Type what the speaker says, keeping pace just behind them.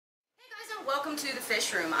welcome to the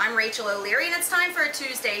Fish Room. I'm Rachel O'Leary and it's time for a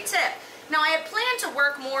Tuesday tip. Now I had planned to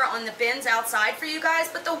work more on the bins outside for you guys,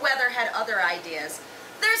 but the weather had other ideas.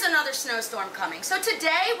 There's another snowstorm coming, so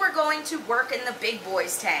today we're going to work in the big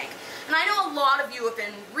boys tank. And I know a lot of you have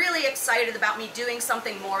been really excited about me doing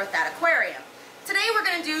something more with that aquarium. Today we're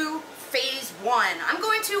going to do phase 1. I'm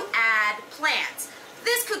going to add plants.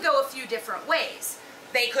 This could go a few different ways.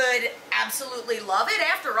 They could absolutely love it.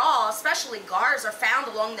 After all, especially gars are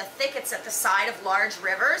found along the thickets at the side of large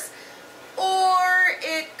rivers. Or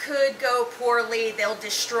it could go poorly. They'll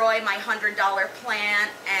destroy my $100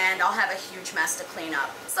 plant and I'll have a huge mess to clean up.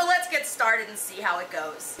 So let's get started and see how it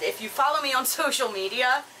goes. If you follow me on social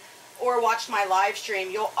media or watched my live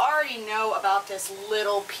stream, you'll already know about this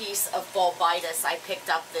little piece of bulbitis I picked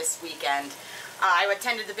up this weekend. I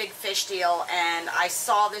attended the big fish deal and I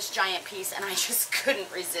saw this giant piece and I just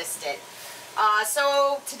couldn't resist it.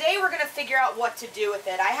 So today we're going to figure out what to do with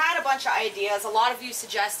it. I had a bunch of ideas. A lot of you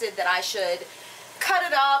suggested that I should cut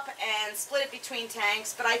it up and split it between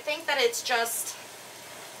tanks, but I think that it's just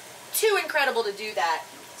too incredible to do that.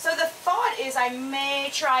 So the thought is I may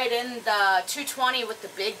try it in the 220 with the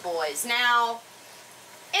big boys. Now,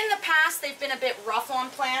 in the past, they've been a bit rough on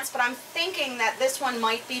plants, but I'm thinking that this one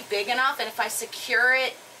might be big enough, and if I secure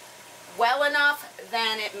it well enough,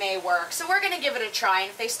 then it may work. So we're going to give it a try, and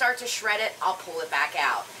if they start to shred it, I'll pull it back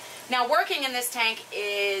out. Now, working in this tank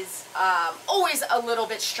is always a little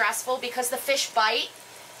bit stressful because the fish bite,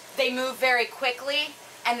 they move very quickly,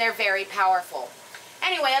 and they're very powerful.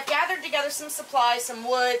 Anyway, I've gathered together some supplies, some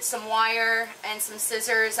wood, some wire, and some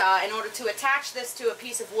scissors in order to attach this to a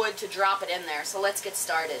piece of wood to drop it in there. So let's get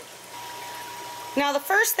started. Now the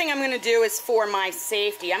first thing I'm going to do is for my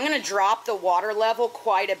safety. I'm going to drop the water level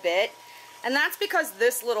quite a bit. And that's because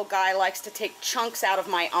this little guy likes to take chunks out of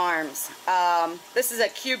my arms. This is a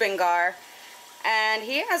Cuban gar, and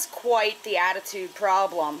he has quite the attitude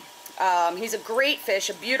problem. He's a great fish,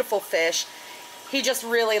 a beautiful fish. He just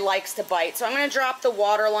really likes to bite. So I'm going to drop the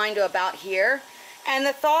water line to about here. And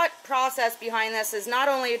the thought process behind this is not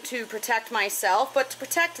only to protect myself, but to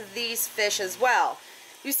protect these fish as well.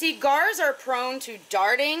 You see, gars are prone to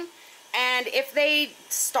darting, and if they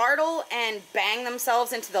startle and bang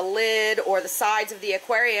themselves into the lid or the sides of the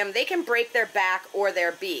aquarium, they can break their back or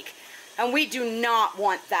their beak. And we do not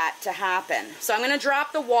want that to happen. So I'm going to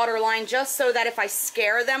drop the water line just so that if I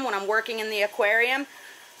scare them when I'm working in the aquarium,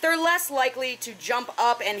 they're less likely to jump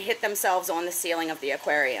up and hit themselves on the ceiling of the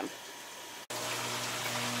aquarium.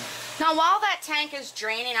 Now while that tank is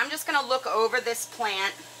draining, I'm just going to look over this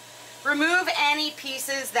plant, remove any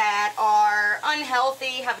pieces that are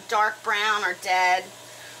unhealthy, have dark brown or dead,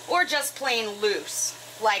 or just plain loose,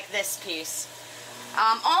 like this piece.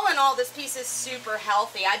 All in all, this piece is super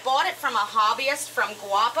healthy. I bought it from a hobbyist from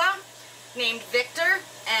Guapa named Victor,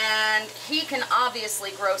 and he can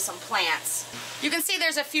obviously grow some plants. You can see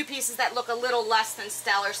there's a few pieces that look a little less than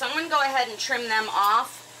stellar, so I'm going to go ahead and trim them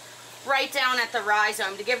off right down at the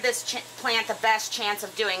rhizome to give this plant the best chance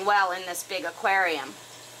of doing well in this big aquarium.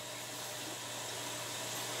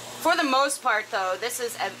 For the most part though, this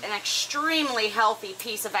is an extremely healthy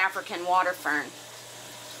piece of African water fern.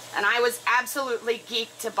 And I was absolutely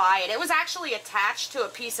geeked to buy it. It was actually attached to a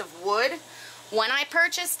piece of wood when I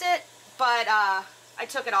purchased it, but I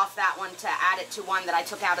took it off that one to add it to one that I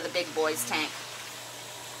took out of the big boys tank.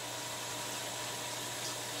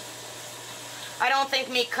 I don't think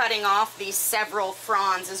me cutting off these several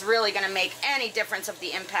fronds is really going to make any difference of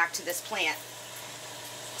the impact to this plant.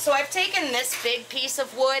 So I've taken this big piece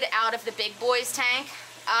of wood out of the big boys tank,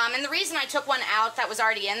 and the reason I took one out that was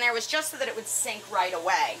already in there was just so that it would sink right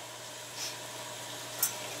away.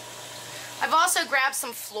 I've also grabbed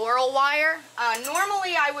some floral wire.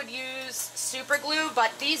 Normally I would use super glue,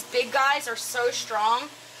 but these big guys are so strong.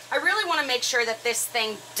 I really want to make sure that this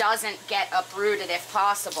thing doesn't get uprooted if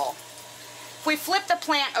possible. If we flip the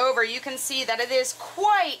plant over, you can see that it is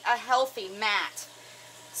quite a healthy mat.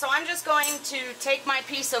 So I'm just going to take my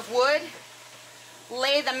piece of wood,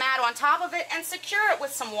 lay the mat on top of it, and secure it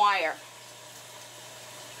with some wire.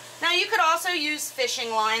 Now you could also use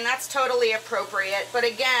fishing line, that's totally appropriate, but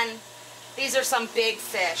again, these are some big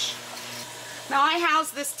fish. Now I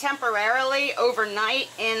house this temporarily overnight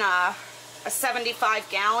in a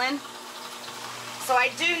 75-gallon. So I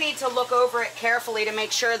do need to look over it carefully to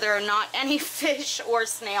make sure there are not any fish or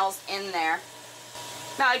snails in there.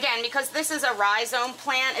 Now again, because this is a rhizome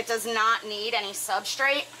plant, it does not need any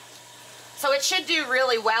substrate. So it should do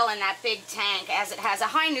really well in that big tank as it has a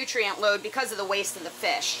high nutrient load because of the waste of the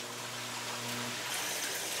fish.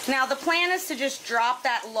 Now the plan is to just drop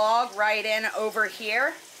that log right in over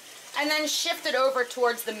here and then shift it over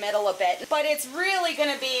towards the middle a bit. But it's really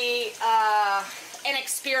going to be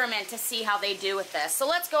experiment to see how they do with this. So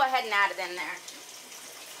let's go ahead and add it in there.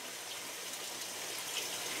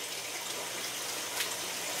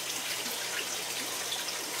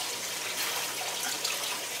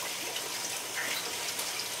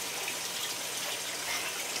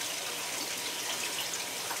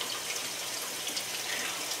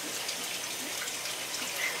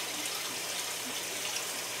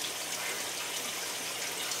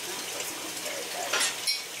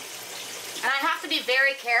 And I have to be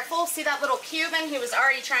very careful. See that little Cuban? He was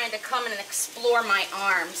already trying to come and explore my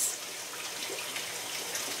arms.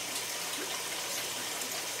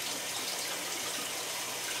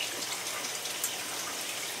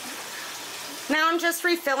 Now I'm just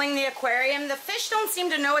refilling the aquarium. The fish don't seem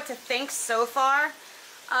to know what to think so far.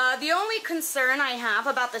 The only concern I have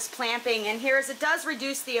about this plant being in here is it does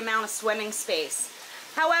reduce the amount of swimming space.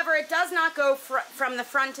 However, it does not go from the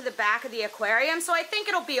front to the back of the aquarium, so I think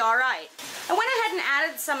it'll be alright. I went ahead and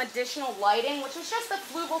added some additional lighting, which is just the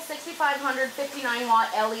Flugel 6500 59 watt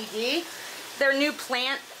LED, their new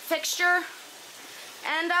plant fixture.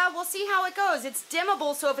 And we'll see how it goes. It's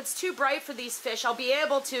dimmable, so if it's too bright for these fish, I'll be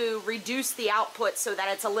able to reduce the output so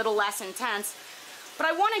that it's a little less intense. But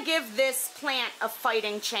I want to give this plant a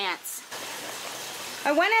fighting chance.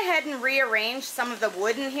 I went ahead and rearranged some of the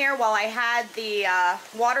wood in here while I had the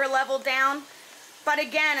water level down. But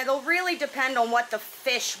again, it'll really depend on what the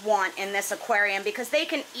fish want in this aquarium, because they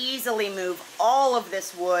can easily move all of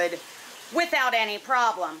this wood without any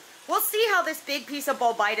problem. We'll see how this big piece of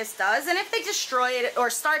bulbitis does, and if they destroy it or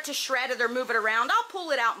start to shred it or move it around, I'll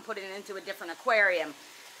pull it out and put it into a different aquarium.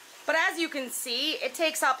 But as you can see, it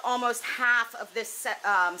takes up almost half of this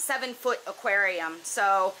 7-foot aquarium,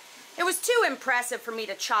 so it was too impressive for me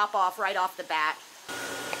to chop off right off the bat.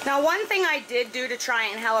 Now, one thing I did do to try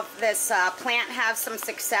and help this plant have some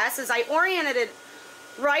success is I oriented it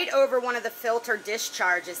right over one of the filter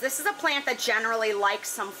discharges. This is a plant that generally likes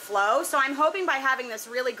some flow, so I'm hoping by having this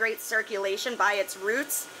really great circulation by its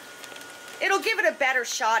roots, it'll give it a better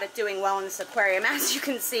shot at doing well in this aquarium. As you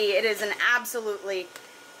can see, it is an absolutely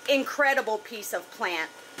incredible piece of plant.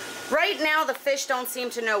 Right now, the fish don't seem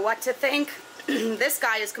to know what to think. This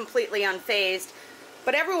guy is completely unfazed,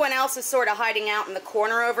 but everyone else is sort of hiding out in the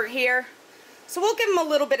corner over here. So we'll give them a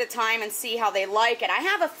little bit of time and see how they like it. I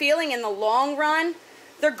have a feeling in the long run,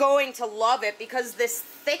 they're going to love it, because this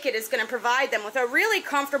thicket is going to provide them with a really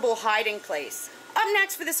comfortable hiding place. Up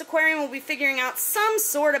next for this aquarium, we'll be figuring out some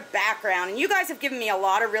sort of background, and you guys have given me a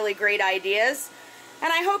lot of really great ideas,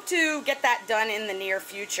 and I hope to get that done in the near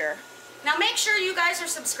future. Now make sure you guys are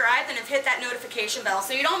subscribed and have hit that notification bell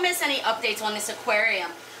so you don't miss any updates on this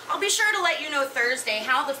aquarium. I'll be sure to let you know Thursday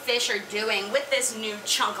how the fish are doing with this new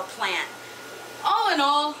chunk of plant. All in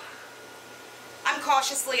all, I'm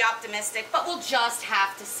cautiously optimistic, but we'll just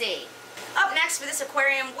have to see. Up next for this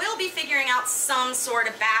aquarium, we'll be figuring out some sort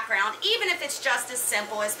of background, even if it's just as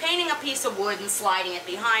simple as painting a piece of wood and sliding it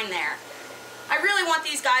behind there. I really want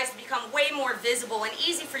these guys to become way more visible and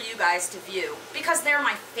easy for you guys to view, because they're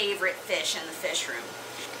my favorite fish in the fish room.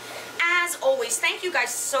 As always, thank you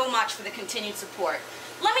guys so much for the continued support.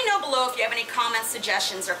 Let me know below if you have any comments,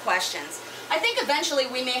 suggestions, or questions. I think eventually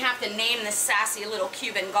we may have to name this sassy little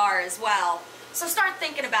Cuban gar as well, so start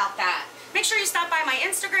thinking about that. Make sure you stop by my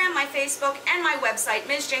Instagram, my Facebook, and my website,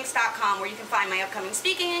 MsJinx.com, where you can find my upcoming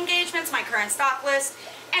speaking engagements, my current stock list,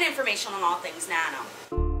 and information on all things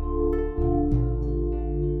nano.